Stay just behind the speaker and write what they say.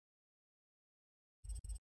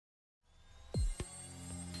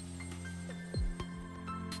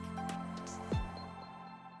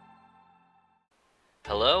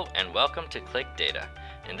Hello and welcome to ClicData.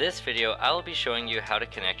 In this video, I will be showing you how to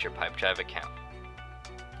connect your Pipedrive account.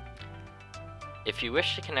 If you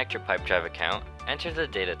wish to connect your Pipedrive account, enter the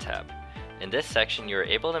Data tab. In this section, you are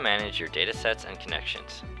able to manage your datasets and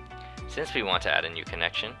connections. Since we want to add a new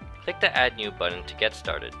connection, click the Add New button to get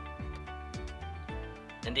started.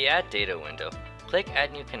 In the Add Data window, click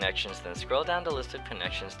Add New Connections, then scroll down the list of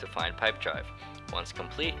connections to find Pipedrive. Once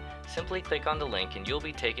complete, simply click on the link and you'll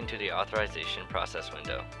be taken to the authorization process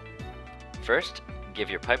window. First, give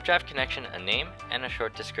your Pipedrive connection a name and a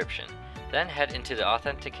short description, then head into the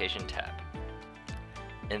Authentication tab.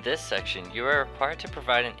 In this section, you are required to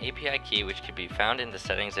provide an API key which can be found in the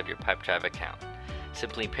settings of your Pipedrive account.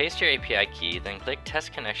 Simply paste your API key, then click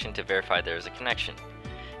Test Connection to verify there is a connection.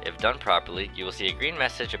 If done properly, you will see a green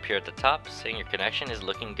message appear at the top saying your connection is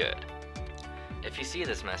looking good. If you see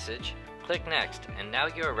this message, click Next, and now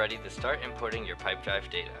you are ready to start importing your Pipedrive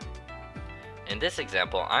data. In this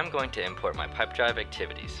example, I'm going to import my Pipedrive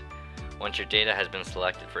activities. Once your data has been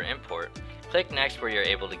selected for import, click Next where you're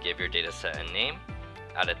able to give your dataset a name,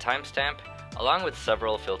 add a timestamp, along with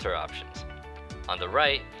several filter options. On the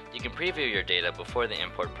right, you can preview your data before the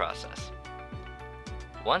import process.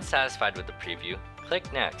 Once satisfied with the preview,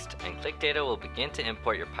 click Next, and ClicData will begin to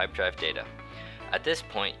import your Pipedrive data. At this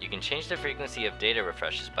point, you can change the frequency of data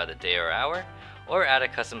refreshes by the day or hour, or add a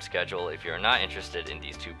custom schedule if you are not interested in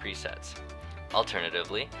these two presets.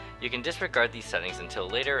 Alternatively, you can disregard these settings until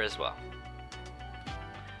later as well.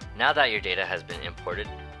 Now that your data has been imported,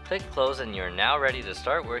 click Close and you are now ready to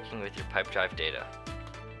start working with your Pipedrive data.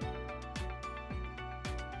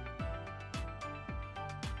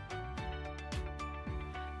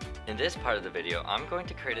 In this part of the video, I'm going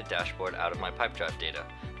to create a dashboard out of my Pipedrive data,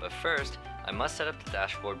 but first, I must set up the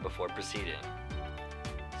dashboard before proceeding.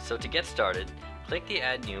 So to get started, click the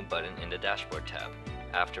Add New button in the Dashboard tab.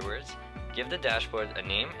 Afterwards, give the dashboard a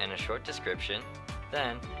name and a short description,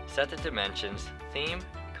 then set the dimensions, theme,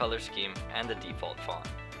 color scheme, and the default font.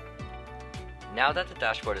 Now that the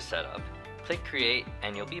dashboard is set up, click Create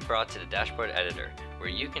and you'll be brought to the Dashboard Editor, where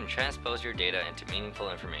you can transpose your data into meaningful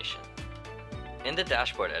information. In the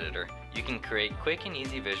Dashboard Editor, you can create quick and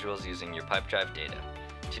easy visuals using your Pipedrive data.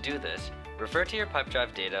 To do this, refer to your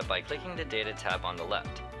Pipedrive data by clicking the Data tab on the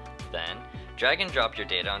left. Then, drag and drop your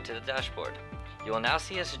data onto the dashboard. You will now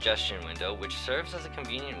see a suggestion window which serves as a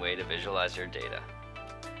convenient way to visualize your data.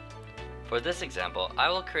 For this example, I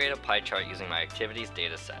will create a pie chart using my activities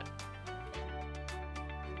dataset.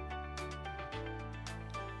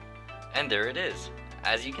 And there it is.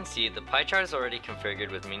 As you can see, the pie chart is already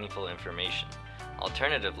configured with meaningful information.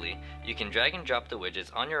 Alternatively, you can drag and drop the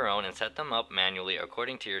widgets on your own and set them up manually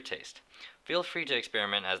according to your taste. Feel free to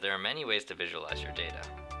experiment as there are many ways to visualize your data.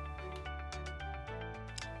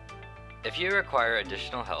 If you require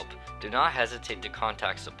additional help, do not hesitate to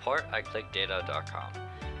contact support@clicdata.com.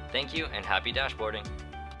 Thank you and happy dashboarding!